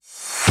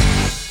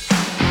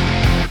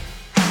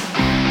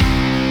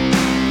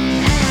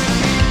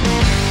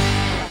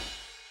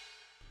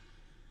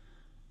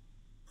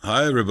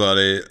Hi,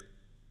 everybody.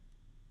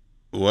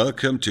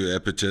 Welcome to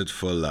Appetite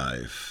for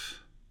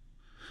Life.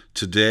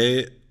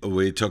 Today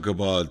we talk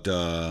about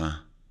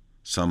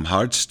some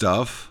hard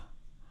stuff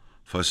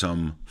for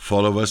some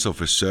followers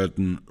of a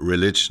certain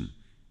religion.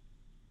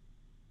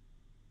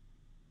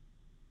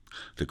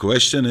 The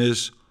question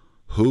is,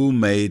 who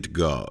made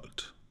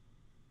God?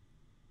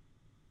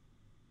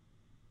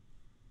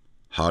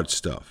 Hard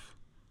stuff.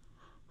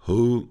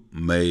 Who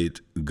made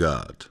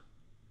God?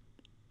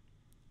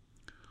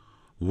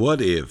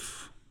 What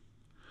if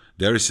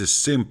there is a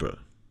simple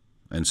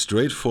and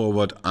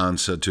straightforward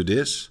answer to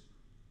this,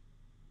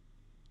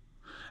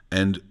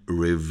 and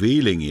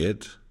revealing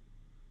it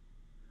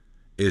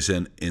is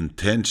an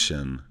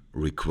intention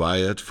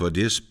required for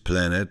this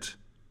planet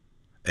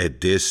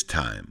at this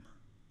time,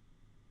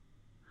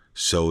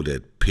 so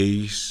that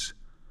peace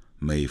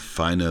may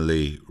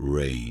finally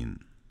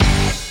reign.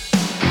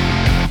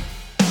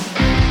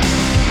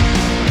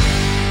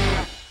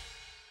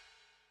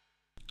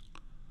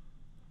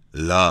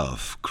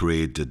 Love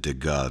created the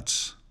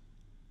gods,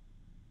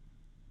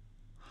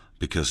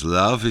 because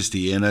love is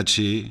the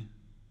energy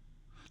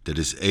that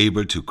is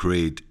able to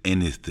create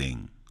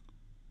anything.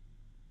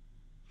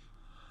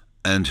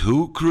 And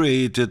who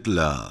created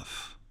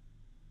love?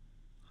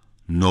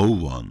 No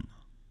one,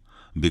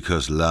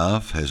 because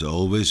love has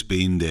always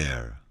been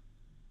there.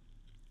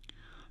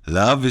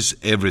 Love is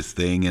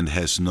everything and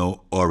has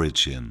no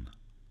origin,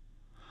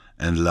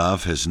 and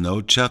love has no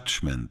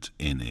judgment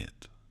in it.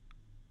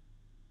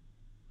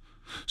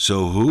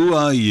 So who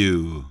are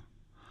you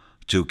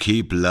to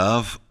keep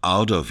love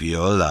out of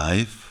your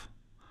life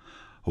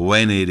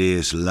when it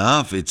is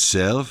love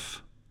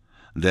itself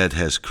that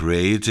has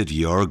created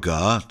your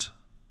God?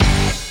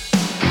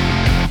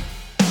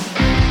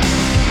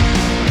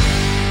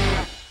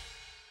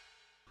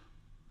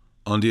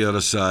 On the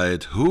other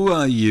side, who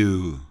are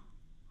you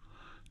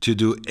to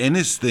do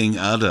anything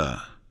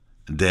other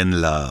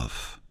than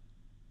love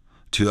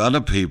to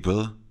other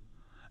people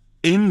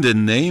in the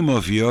name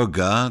of your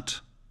God,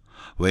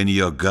 when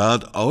your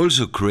God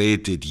also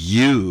created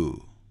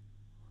you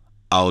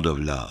out of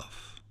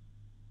love?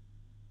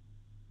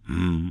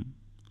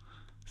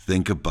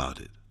 Think about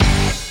it.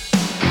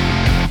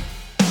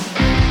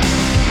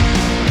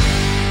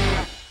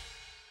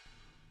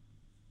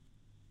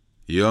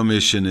 Your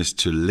mission is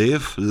to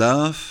live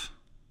love,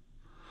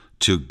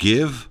 to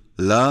give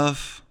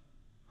love,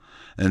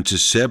 and to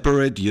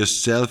separate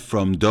yourself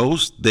from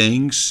those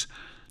things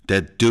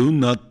that do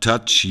not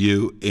touch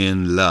you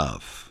in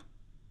love.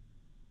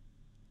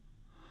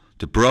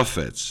 The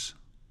prophets,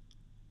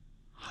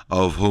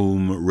 of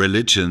whom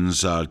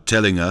religions are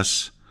telling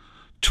us,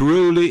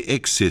 truly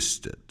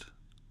existed.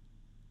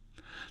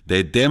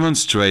 They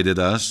demonstrated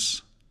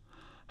us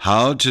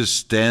how to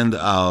stand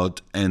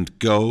out and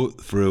go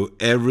through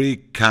every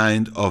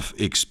kind of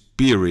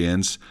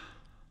experience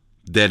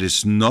that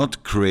is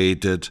not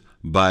created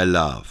by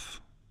love.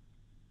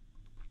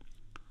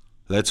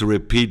 Let's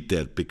repeat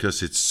that,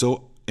 because it's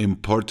so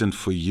important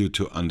for you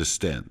to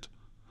understand.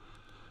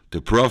 The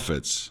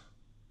prophets,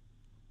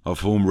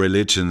 of whom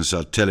religions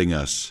are telling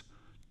us,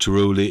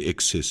 truly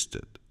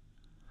existed.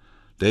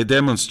 They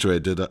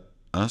demonstrated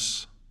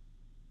us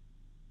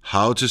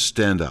how to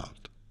stand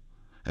out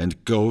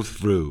and go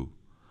through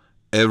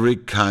every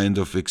kind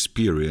of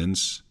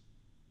experience,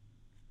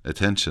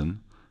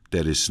 attention,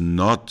 that is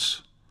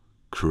not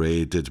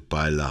created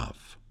by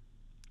love.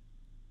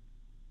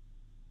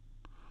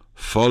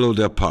 Follow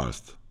their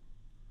path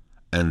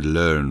and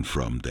learn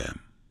from them.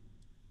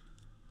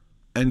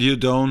 And you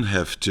don't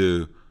have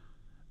to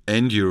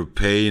endure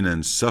pain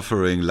and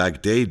suffering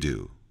like they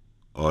do,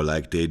 or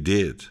like they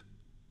did.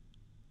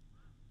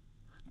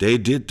 They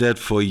did that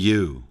for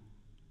you,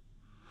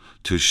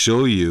 to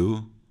show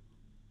you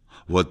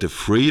what the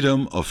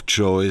freedom of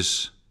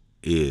choice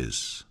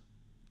is.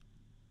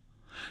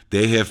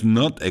 They have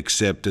not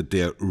accepted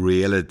their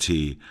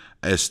reality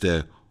as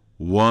the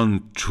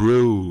one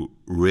true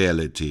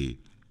reality.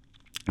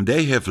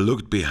 They have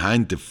looked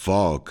behind the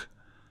fog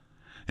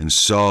and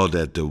saw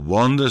that the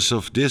wonders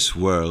of this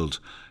world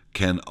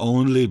can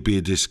only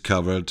be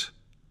discovered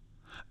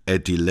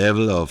at the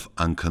level of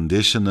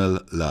unconditional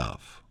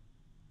love.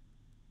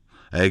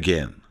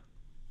 Again,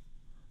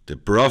 the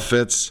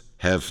prophets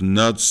have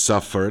not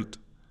suffered,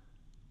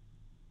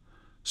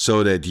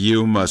 so that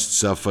you must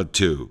suffer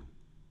too.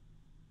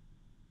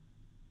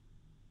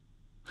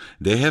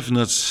 They have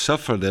not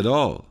suffered at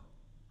all.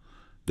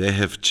 They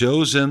have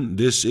chosen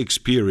this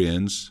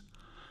experience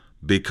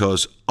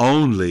because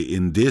only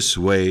in this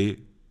way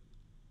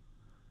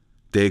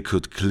they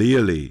could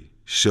clearly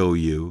show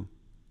you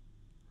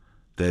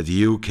that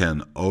you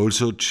can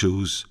also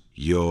choose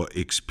your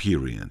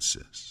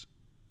experiences.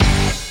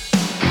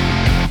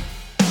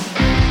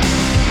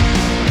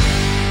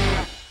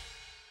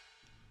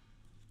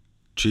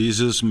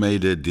 Jesus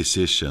made a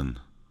decision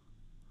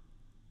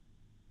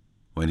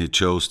when he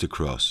chose the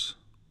cross.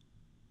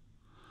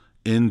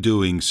 In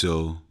doing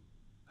so,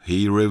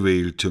 he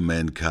revealed to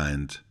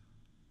mankind,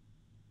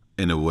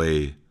 in a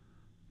way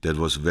that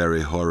was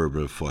very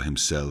horrible for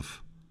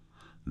himself,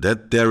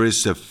 that there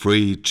is a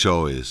free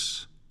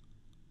choice.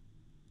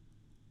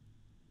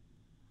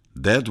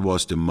 That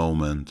was the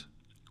moment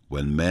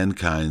when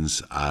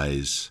mankind's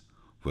eyes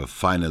were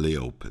finally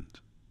opened.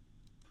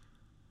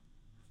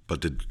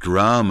 But the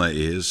drama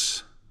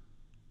is,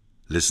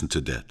 listen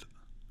to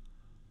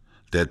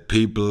that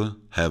people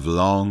have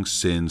long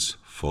since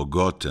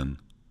forgotten.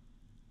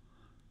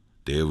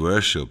 They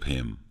worship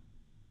him.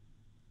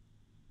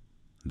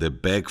 They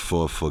beg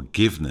for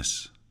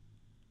forgiveness.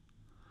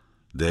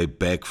 They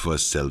beg for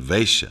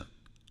salvation.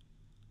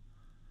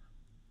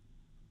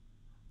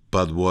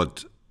 But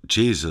what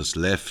Jesus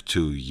left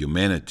to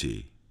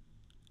humanity,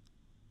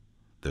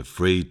 the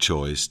free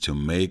choice to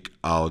make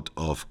out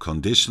of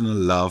conditional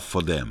love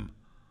for them,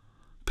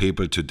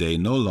 people today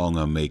no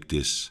longer make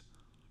these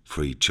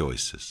free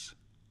choices.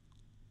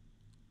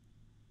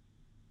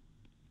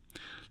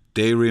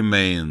 They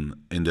remain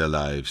in their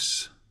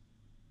lives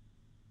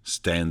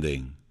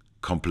standing,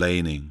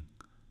 complaining,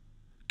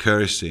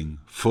 cursing,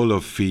 full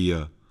of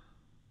fear,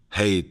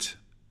 hate,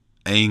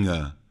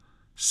 anger,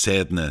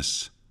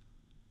 sadness,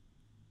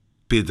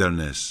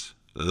 bitterness,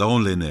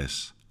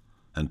 loneliness,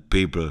 and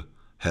people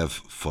have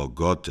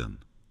forgotten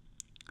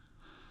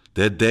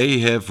that they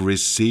have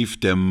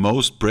received the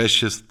most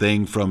precious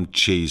thing from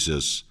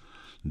Jesus,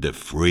 the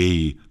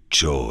free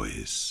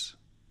choice.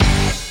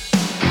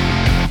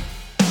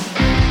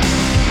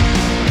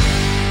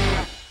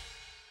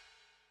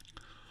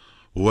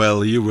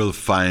 Well, you will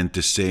find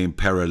the same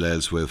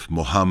parallels with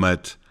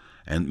Muhammad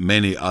and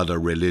many other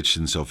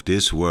religions of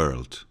this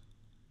world.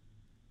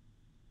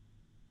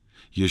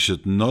 You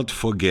should not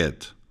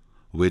forget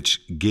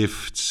which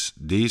gifts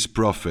these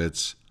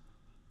prophets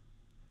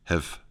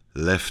have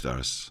left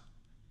us.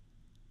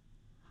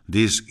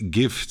 These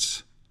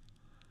gifts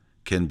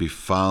can be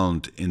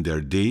found in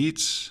their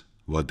deeds,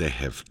 what they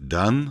have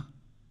done,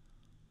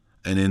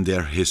 and in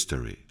their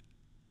history.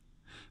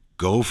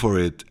 Go for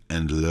it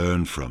and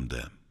learn from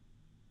them.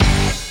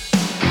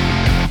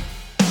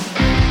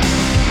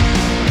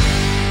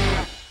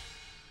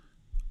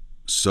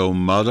 So,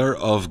 Mother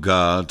of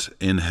God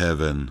in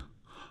heaven,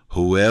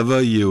 whoever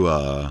you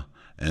are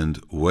and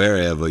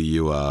wherever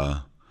you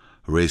are,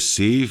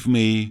 receive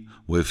me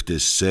with the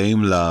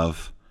same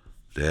love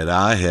that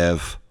I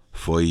have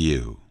for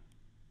you.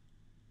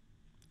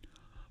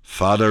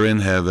 Father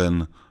in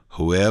heaven,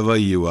 whoever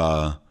you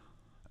are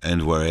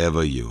and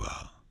wherever you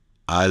are,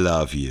 I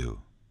love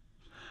you.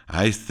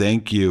 I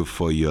thank you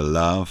for your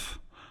love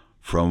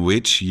from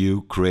which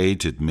you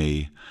created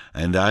me,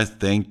 and I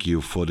thank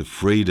you for the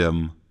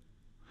freedom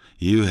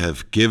you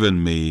have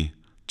given me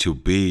to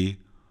be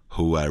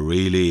who I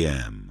really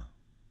am.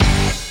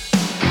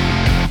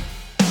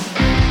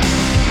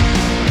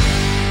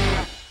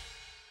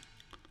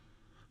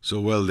 So,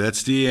 well,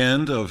 that's the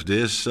end of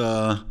this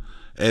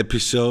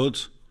episode.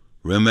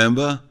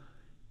 Remember,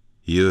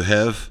 you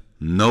have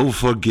no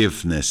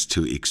forgiveness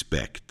to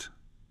expect.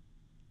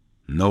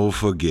 No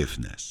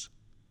forgiveness.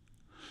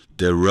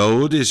 The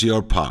road is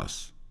your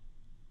path.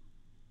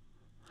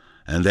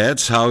 And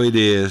that's how it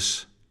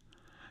is.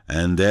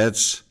 And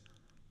that's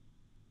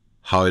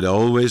how it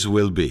always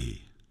will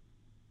be.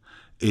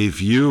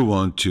 If you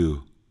want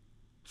to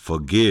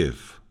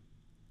forgive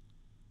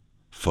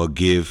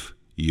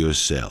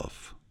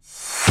yourself.